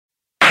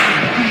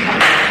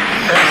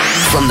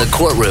From the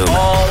courtroom.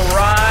 All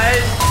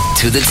rise.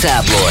 To the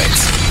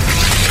tabloids.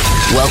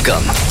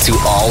 Welcome to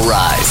All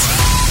Rise,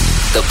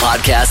 the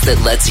podcast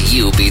that lets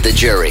you be the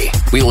jury.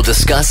 We will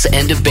discuss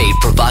and debate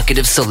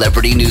provocative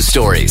celebrity news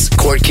stories,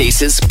 court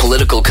cases,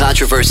 political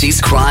controversies,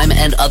 crime,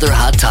 and other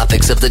hot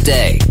topics of the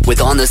day. With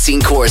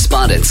on-the-scene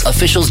correspondents,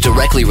 officials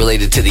directly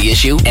related to the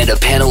issue, and a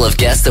panel of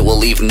guests that will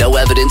leave no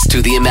evidence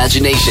to the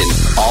imagination.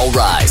 All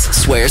Rise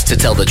swears to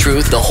tell the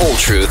truth, the whole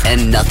truth,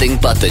 and nothing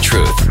but the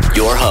truth.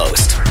 Your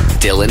host,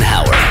 Dylan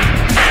Howard.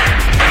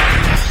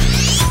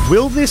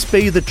 Will this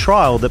be the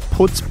trial that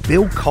puts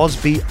Bill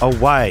Cosby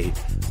away?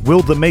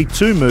 Will the Me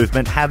Too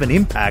movement have an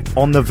impact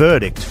on the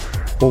verdict?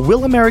 Or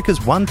will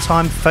America's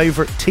one-time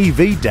favourite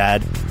TV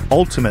dad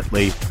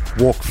ultimately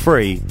walk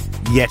free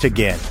yet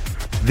again?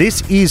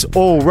 This is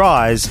All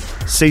Rise,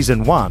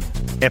 Season 1,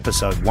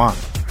 Episode 1.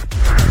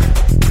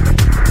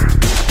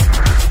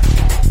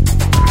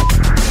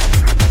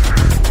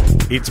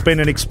 It's been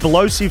an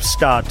explosive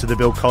start to the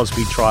Bill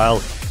Cosby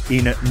trial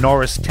in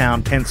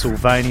Norristown,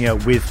 Pennsylvania,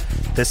 with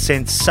the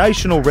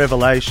sensational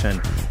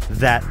revelation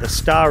that the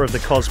star of The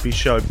Cosby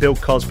Show, Bill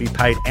Cosby,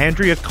 paid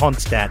Andrea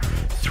Constand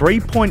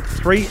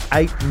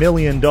 $3.38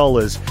 million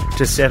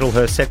to settle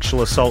her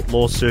sexual assault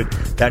lawsuit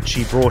that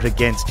she brought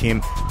against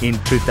him in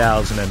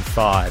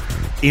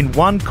 2005. In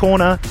one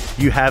corner,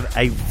 you have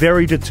a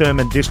very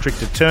determined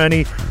district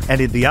attorney,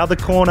 and in the other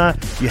corner,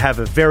 you have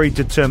a very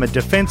determined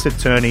defense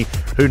attorney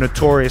who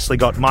notoriously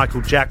got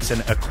Michael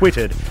Jackson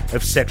acquitted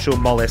of sexual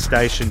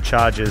molestation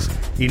charges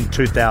in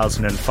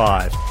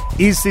 2005.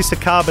 Is this a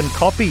carbon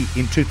copy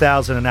in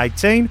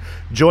 2018?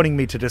 Joining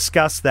me to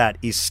discuss that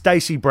is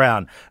Stacy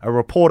Brown, a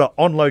reporter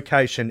on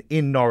location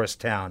in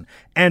Norristown,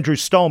 Andrew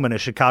Stoltmann, a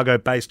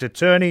Chicago-based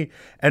attorney,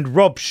 and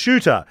Rob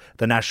Shooter,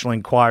 the National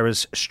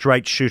Enquirer's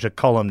straight shooter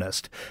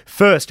columnist.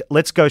 First,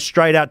 let's go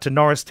straight out to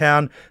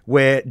Norristown,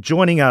 where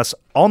joining us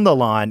on the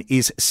line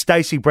is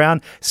Stacy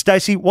Brown.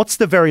 Stacy, what's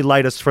the very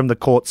latest from the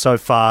court so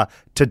far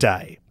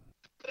today?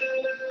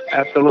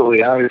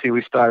 Absolutely. Obviously,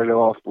 we started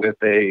off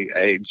with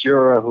a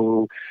juror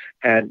who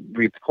had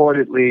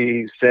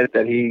reportedly said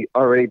that he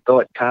already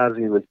thought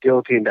Cosby was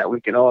guilty and that we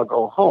can all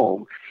go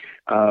home,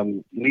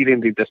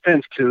 leading the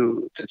defense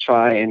to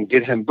try and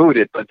get him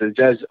booted. But the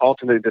judge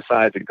ultimately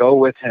decided to go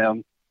with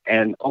him,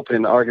 and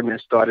opening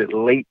argument started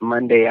late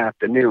Monday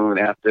afternoon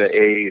after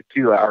a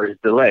few hours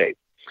delay.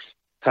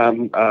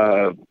 Tom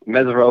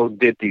Mesereau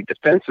did the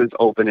defense's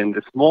opening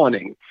this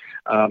morning,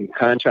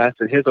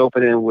 contrasted his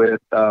opening with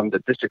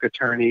the district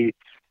attorney,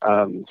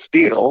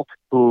 Steele,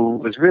 who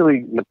was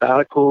really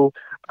methodical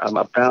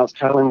about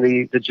telling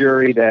the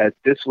jury that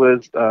this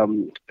was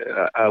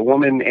a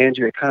woman,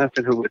 Andrea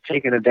Constand, who was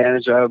taken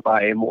advantage of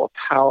by a more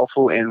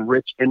powerful and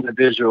rich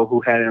individual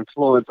who had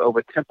influence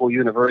over Temple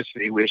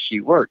University, where she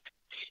worked.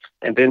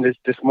 And then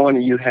this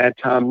morning you had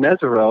Tom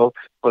Mesereau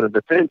for the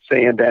defense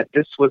saying that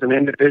this was an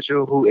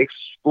individual who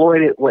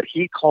exploited what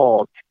he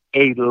called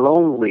a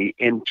lonely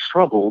and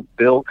troubled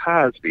Bill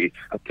Cosby,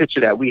 a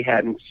picture that we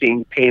hadn't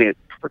seen painted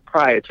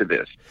prior to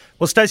this.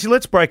 Well, Stacey,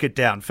 let's break it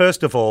down.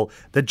 First of all,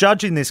 the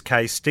judge in this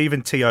case,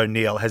 Stephen T.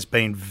 O'Neill, has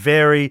been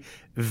very,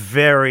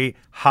 very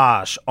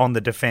harsh on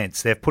the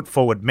defence. They've put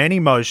forward many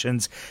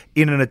motions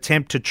in an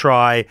attempt to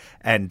try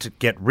and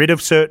get rid of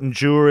certain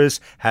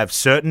jurors, have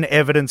certain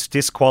evidence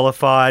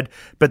disqualified,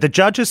 but the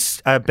judge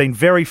has been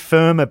very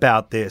firm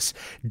about this.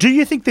 Do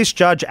you think this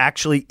judge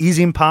actually is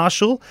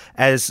impartial,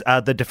 as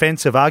the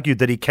defence have argued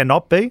that he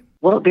cannot be?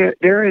 Well,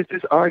 there is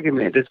this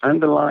argument, this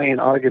underlying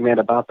argument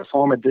about the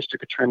former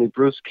district attorney,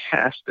 Bruce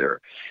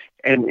Castor,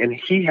 and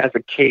he has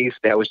a case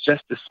that was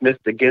just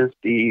dismissed against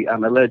the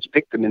alleged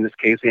victim in this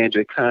case,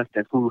 Andrea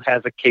Constand, who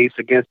has a case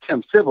against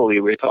him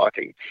civilly, we're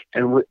talking.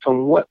 And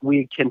from what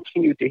we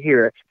continue to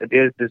hear, that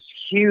there's this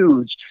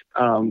huge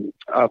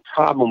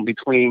problem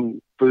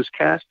between Bruce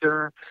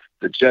Castor,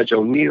 the Judge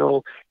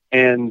O'Neill,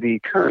 and the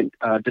current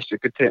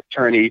district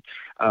attorney,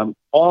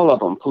 all of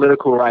them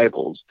political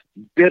rivals,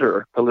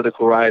 bitter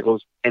political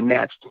rivals, and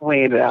that's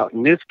playing it out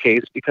in this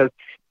case, because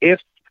if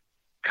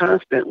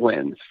Constand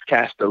wins,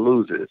 Castor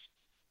loses.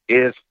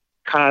 If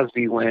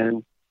Cosby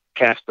wins,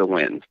 Castor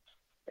wins.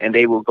 And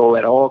they will go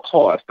at all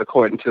costs,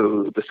 according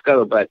to the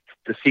scuttlebutt,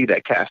 to see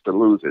that Castor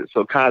loses.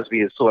 So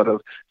Cosby is sort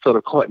of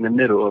caught in the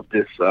middle of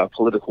this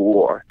political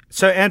war.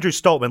 So Andrew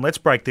Stoltmann, let's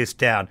break this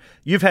down.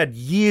 You've had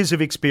years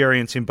of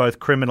experience in both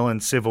criminal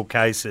and civil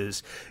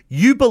cases.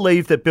 You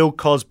believe that Bill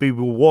Cosby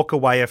will walk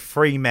away a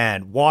free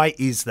man. Why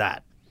is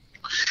that?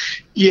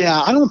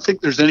 Yeah, I don't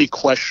think there's any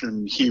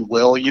question he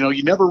will. You know,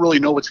 you never really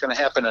know what's going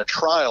to happen at a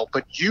trial,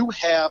 but you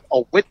have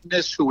a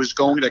witness who is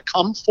going to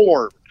come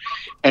forward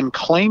and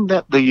claim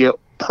that the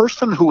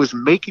person who is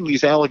making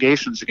these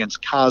allegations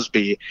against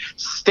Cosby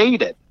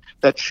stated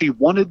that she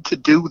wanted to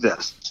do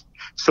this.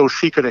 so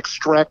she could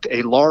extract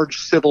a large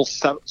civil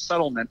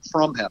settlement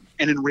from him.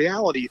 And in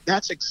reality,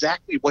 that's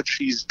exactly what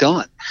she's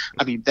done.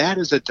 I mean, that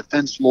is a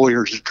defense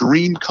lawyer's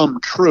dream come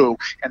true,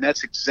 and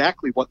that's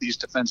exactly what these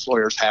defense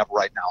lawyers have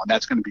right now, and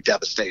that's going to be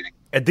devastating.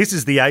 And this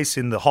is the ace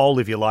in the hole,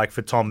 if you like,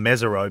 for Tom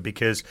Mesereau,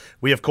 because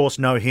we, of course,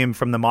 know him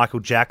from the Michael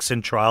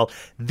Jackson trial.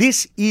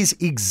 This is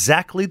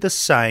exactly the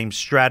same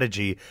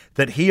strategy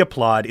that he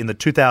applied in the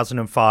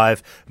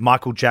 2005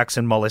 Michael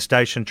Jackson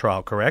molestation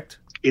trial, correct?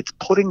 It's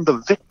putting the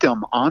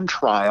victim on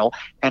trial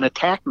and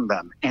attacking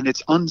them. And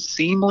it's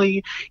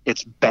unseemly.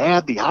 It's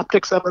bad. The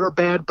optics of it are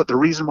bad. But the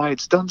reason why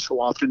it's done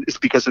so often is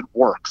because it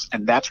works.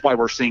 And that's why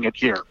we're seeing it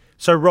here.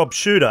 So, Rob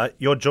Shooter,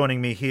 you're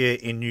joining me here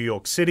in New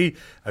York City,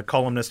 a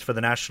columnist for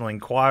the National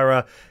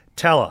Enquirer.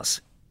 Tell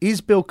us, is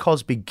Bill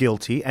Cosby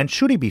guilty, and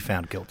should he be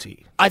found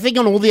guilty? I think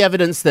on all the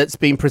evidence that's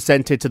been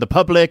presented to the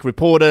public,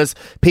 reporters,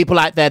 people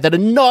out there that are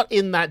not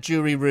in that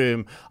jury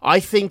room, I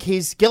think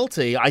he's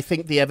guilty. I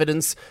think the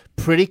evidence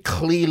pretty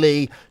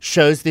clearly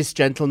shows this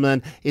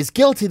gentleman is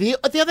guilty. The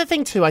other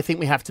thing, too, I think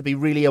we have to be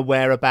really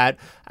aware about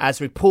as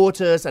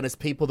reporters and as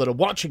people that are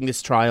watching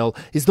this trial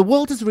is the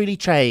world has really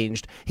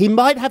changed. He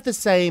might have the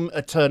same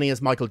attorney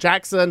as Michael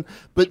Jackson,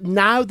 but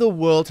now the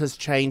world has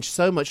changed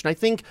so much. And I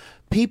think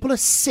people are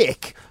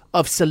sick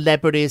of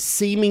celebrities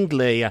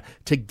seemingly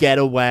to get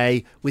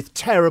away with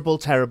terrible,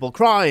 terrible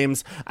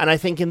crimes. And I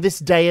think in this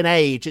day and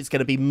age, it's going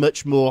to be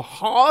much more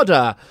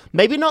harder,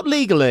 maybe not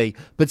legally,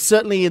 but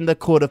certainly in the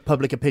court of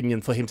public opinion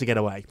for him to get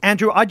away.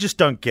 Andrew, I just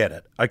don't get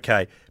it.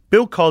 Okay,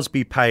 Bill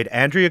Cosby paid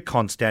Andrea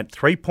Constant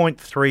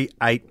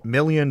 $3.38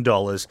 million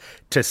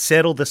to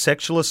settle the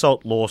sexual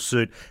assault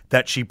lawsuit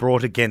that she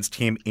brought against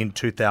him in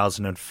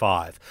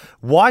 2005.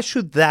 Why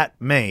should that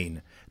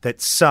mean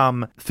that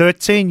some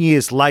 13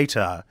 years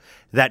later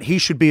that he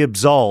should be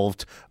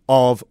absolved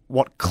of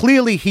what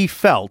clearly he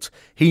felt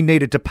he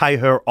needed to pay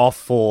her off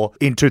for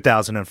in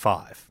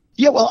 2005?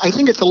 Yeah, well, I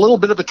think it's a little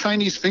bit of a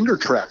Chinese finger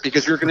trap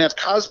because you're going to have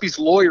Cosby's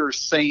lawyers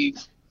saying,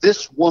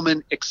 this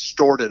woman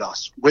extorted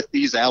us with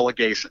these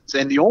allegations.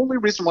 And the only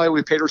reason why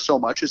we paid her so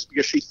much is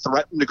because she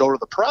threatened to go to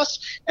the press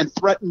and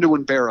threatened to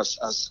embarrass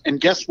us.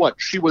 And guess what?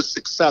 She was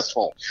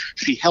successful.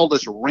 She held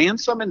us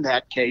ransom in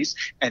that case.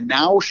 And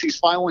now she's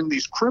filing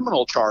these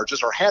criminal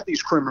charges or had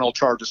these criminal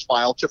charges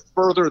filed to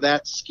further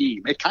that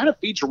scheme. It kind of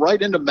feeds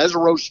right into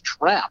Mesereau's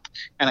trap.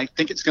 And I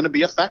think it's going to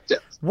be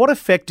effective. What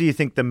effect do you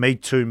think the Me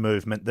Too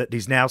movement that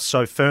is now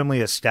so firmly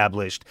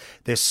established,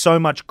 there's so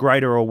much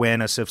greater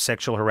awareness of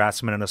sexual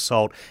harassment and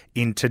assault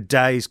in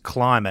today's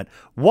climate,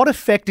 what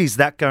effect is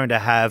that going to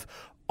have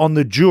on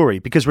the jury?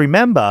 Because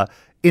remember,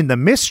 in the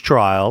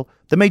mistrial,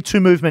 the Me Too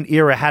movement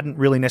era hadn't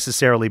really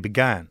necessarily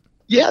begun.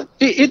 Yeah,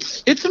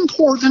 it's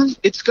important.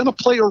 It's going to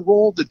play a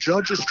role. The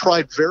judges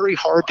tried very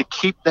hard to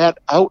keep that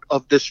out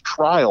of this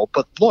trial.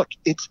 But look,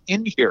 it's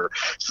in here.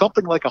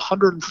 Something like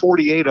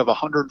 148 of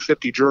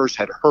 150 jurors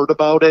had heard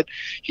about it.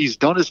 He's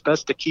done his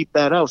best to keep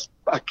that out.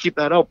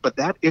 But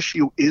that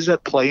issue is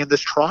at play in this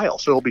trial.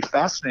 So it'll be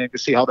fascinating to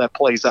see how that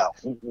plays out.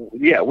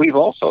 Yeah, we've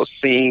also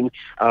seen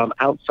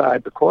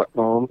outside the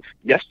courtroom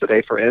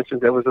yesterday, for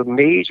instance, there was a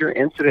major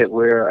incident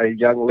where a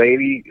young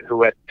lady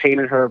who had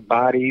painted her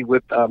body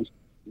with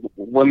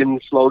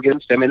women's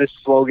slogans, feminist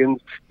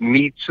slogans,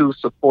 Me Too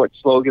support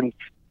slogans,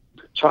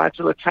 tried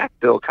to attack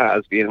Bill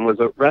Cosby and was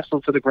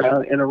wrestled to the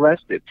ground and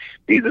arrested.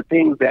 These are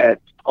things that,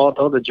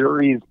 although the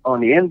jury's on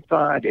the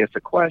inside, it's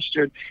a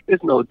question,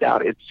 there's no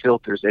doubt it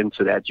filters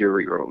into that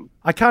jury room.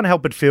 I can't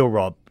help but feel,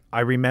 Rob, I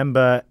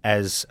remember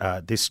as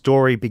this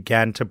story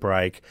began to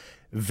break,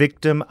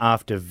 victim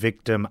after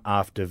victim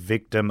after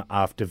victim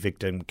after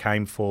victim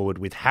came forward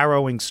with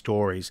harrowing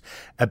stories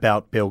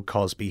about Bill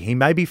Cosby. He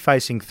may be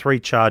facing 3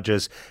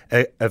 charges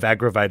of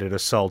aggravated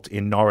assault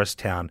in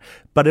Norristown,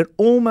 but it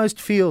almost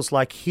feels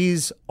like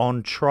he's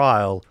on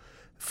trial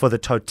for the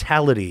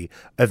totality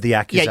of the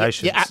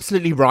accusations. Yeah, you're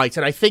absolutely right.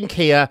 And I think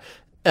here,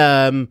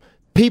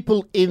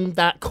 people in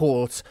that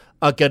court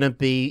are going to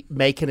be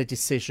making a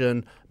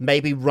decision,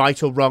 maybe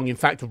right or wrong. In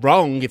fact,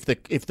 wrong if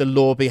the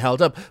law be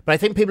held up. But I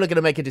think people are going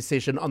to make a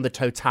decision on the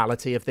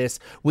totality of this.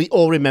 We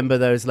all remember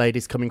those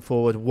ladies coming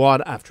forward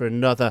one after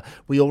another.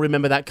 We all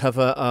remember that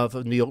cover of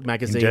New York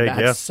Magazine that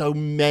had so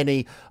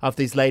many of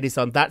these ladies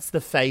on. That's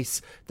the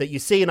face that you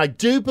see. And I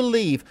do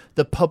believe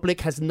the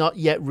public has not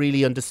yet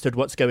really understood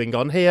what's going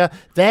on here.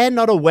 They're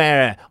not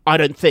aware, I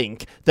don't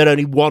think, that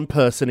only one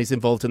person is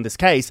involved in this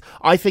case.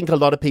 I think a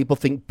lot of people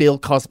think Bill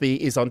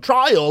Cosby is on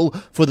trial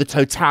for the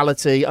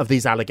totality of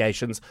these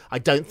allegations. I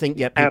don't think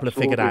yet people have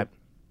figured out.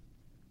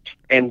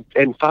 And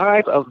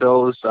 5 of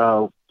those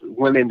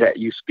women that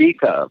you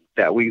speak of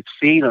that we've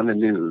seen on the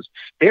news,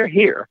 they're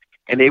here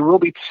and they will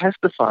be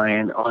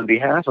testifying on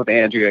behalf of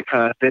Andrea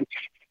Constant.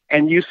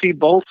 And you see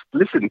both.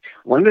 Listen,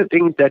 one of the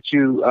things that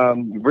you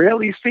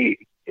rarely see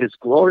is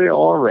Gloria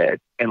Allred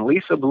and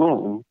Lisa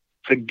Bloom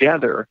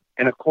together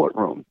in a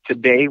courtroom.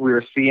 Today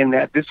we're seeing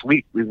that. This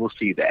week we will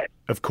see that.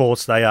 Of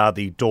course, they are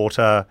the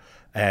daughter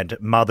and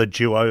mother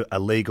duo, a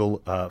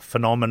legal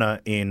phenomena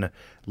in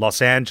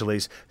Los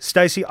Angeles.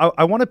 Stacy,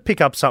 I want to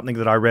pick up something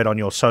that I read on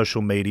your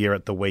social media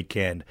at the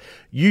weekend.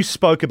 You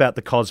spoke about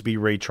the Cosby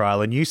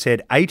retrial and you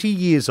said 80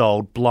 years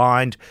old,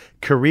 blind,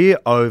 career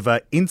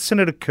over,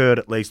 incident occurred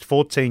at least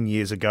 14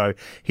 years ago.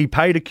 He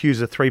paid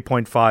accuser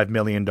 $3.5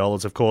 million.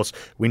 Of course,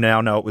 we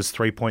now know it was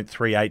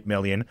 $3.38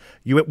 million.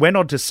 You went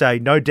on to say,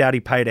 no doubt he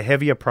paid a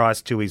heavier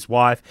price to his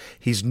wife.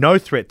 He's no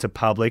threat to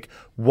public.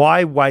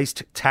 Why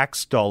waste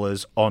tax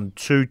dollars on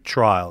two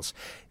trials?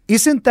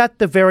 Isn't that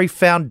the very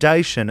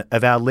foundation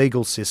of our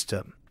legal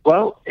system?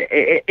 Well,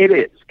 it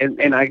is.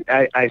 And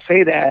I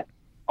say that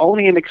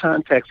only in the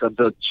context of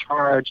the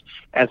charge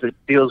as it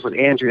deals with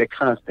Andrea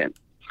Constant.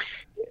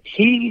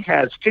 He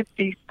has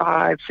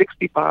 55,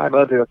 65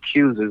 other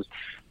accusers.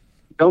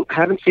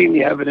 Haven't seen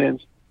the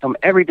evidence. From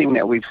everything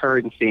that we've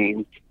heard and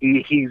seen,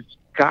 he's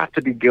got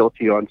to be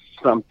guilty on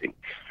something.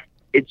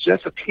 It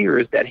just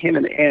appears that him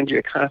and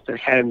Andrea Constant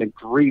had an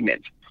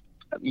agreement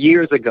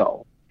years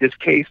ago. This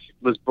case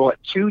was brought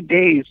 2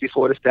 days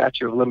before the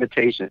statute of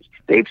limitations.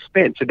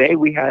 Today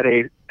we had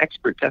an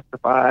expert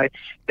testify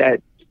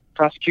that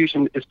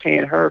prosecution is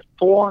paying her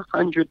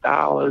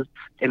 $400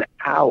 an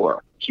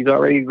hour. She's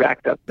already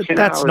racked up 10 hours.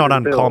 That's not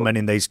uncommon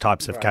in these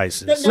types of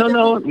cases.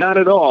 No, not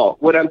at all.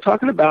 What I'm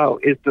talking about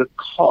is the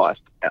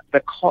cost.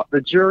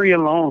 The jury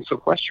alone,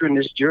 sequestering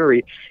this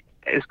jury,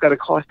 it's going to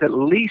cost at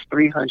least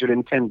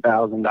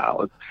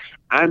 $310,000.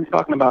 I'm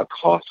talking about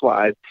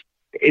cost-wise.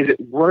 Is it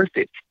worth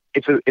it?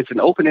 It's an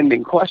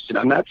open-ending question.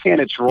 I'm not saying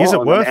it's wrong. Is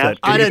it worth it?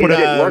 I don't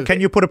know. Can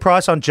you put a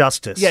price on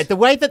justice? Yeah, the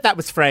way that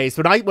was phrased,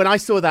 when I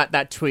saw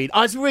that tweet,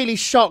 I was really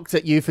shocked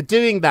at you for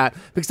doing that,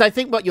 because I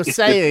think what you're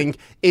saying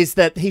is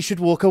that he should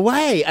walk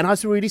away, and I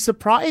was really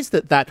surprised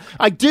at that.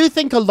 I do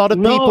think a lot of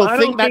people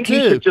think that too.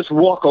 He should just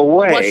walk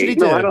away. What should he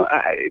do?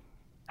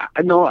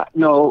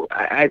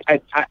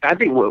 I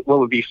think what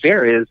would be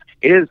fair is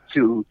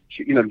to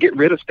get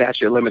rid of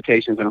statute of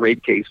limitations in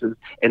rape cases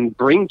and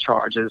bring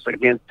charges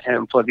against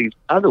him for these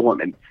other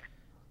women.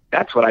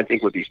 That's what I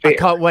think would be fair. I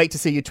can't wait to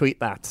see you tweet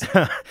that.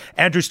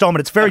 Andrew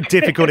Stoltmann, it's very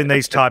difficult in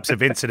these types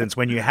of incidents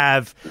when you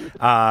have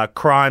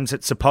crimes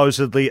that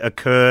supposedly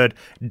occurred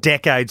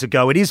decades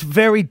ago. It is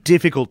very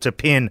difficult to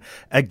pin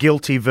a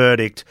guilty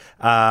verdict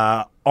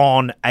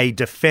on a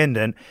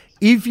defendant.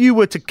 If you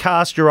were to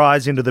cast your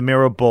eyes into the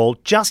mirror ball,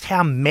 just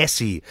how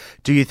messy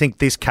do you think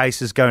this case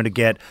is going to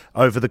get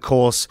over the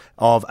course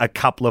of a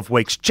couple of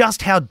weeks?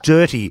 Just how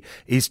dirty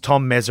is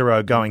Tom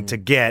Mesereau going to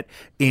get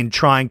in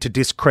trying to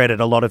discredit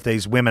a lot of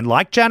these women,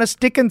 like Janice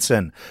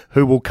Dickinson,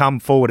 who will come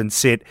forward and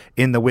sit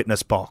in the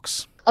witness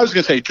box? I was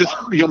going to say,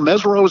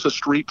 Mesereau is a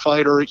street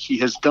fighter. He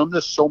has done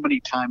this so many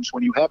times.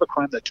 When you have a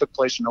crime that took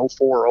place in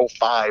 04 or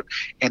 05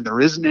 and there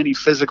isn't any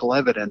physical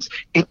evidence,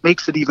 it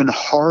makes it even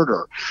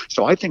harder.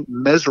 So I think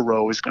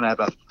Mesereau is going to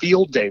have a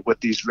field day with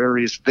these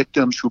various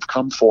victims who've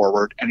come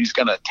forward, and he's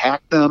going to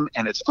attack them,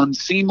 and it's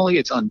unseemly,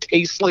 it's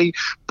untastely,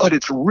 but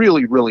it's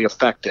really, really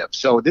effective.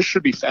 So this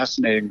should be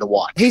fascinating to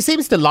watch. He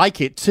seems to like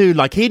it too.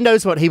 Like, he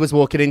knows what he was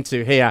walking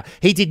into here.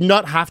 He did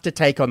not have to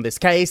take on this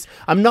case.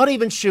 I'm not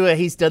even sure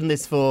he's done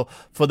this for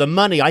the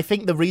money. I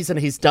think the reason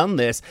he's done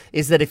this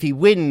is that if he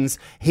wins,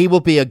 he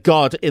will be a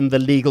god in the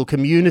legal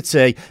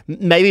community.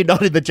 Maybe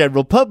not in the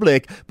general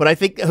public, but I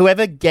think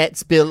whoever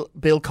gets Bill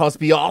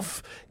Cosby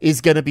off is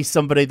going to be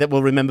somebody that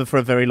we'll remember for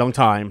a very long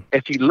time.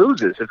 If he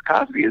loses, if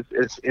Cosby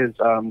is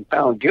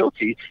found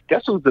guilty,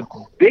 guess who's the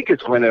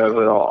biggest winner of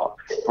it all?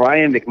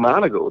 Brian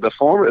McMonagle, the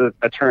former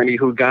attorney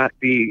who got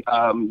the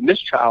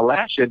mistrial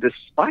last year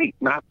despite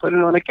not putting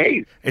on a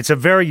case. It's a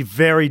very,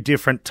 very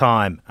different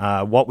time.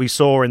 What we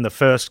saw in the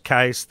first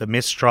case, the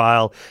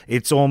mistrial,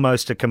 it's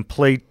almost a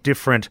complete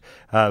different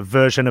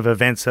version of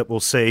events that we'll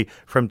see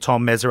from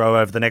Tom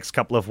Mesereau over the next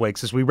couple of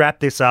weeks. As we wrap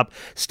this up,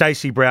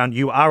 Stacy Brown,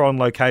 you are on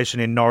location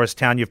in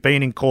Norristown. You've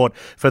been in court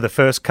for the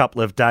first couple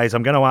of days.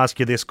 I'm going to ask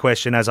you this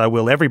question, as I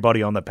will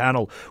everybody on the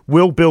panel.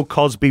 Will Bill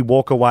Cosby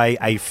walk away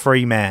a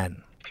free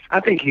man?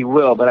 I think he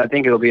will, but I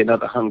think it'll be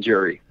another hung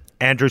jury.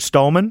 Andrew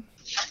Stoltmann?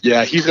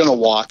 Yeah, he's going to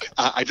walk.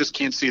 I just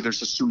can't see.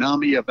 There's a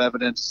tsunami of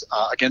evidence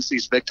against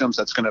these victims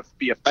that's going to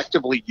be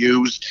effectively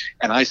used,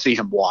 and I see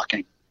him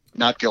walking.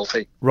 Not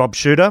guilty. Rob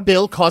Shooter?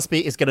 Bill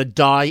Cosby is going to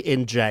die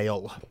in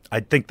jail. I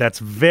think that's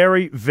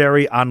very,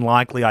 very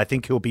unlikely. I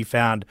think he'll be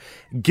found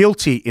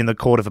guilty in the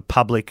court of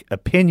public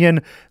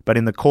opinion, but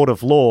in the court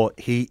of law,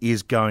 he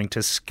is going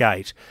to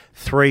skate.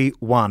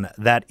 3-1.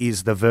 That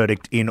is the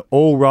verdict in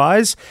All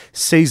Rise.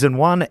 Season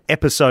 1,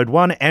 Episode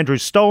 1. Andrew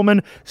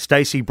Stoltmann,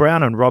 Stacy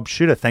Brown, and Rob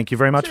Shooter. Thank you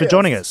very much for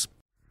joining us.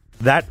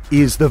 That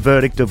is the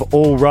verdict of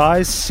All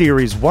Rise,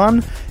 Series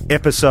 1,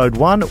 Episode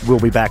 1. We'll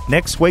be back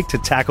next week to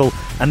tackle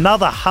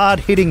another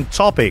hard-hitting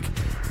topic.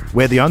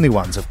 We're the only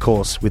ones, of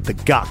course, with the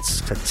guts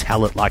to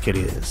tell it like it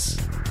is.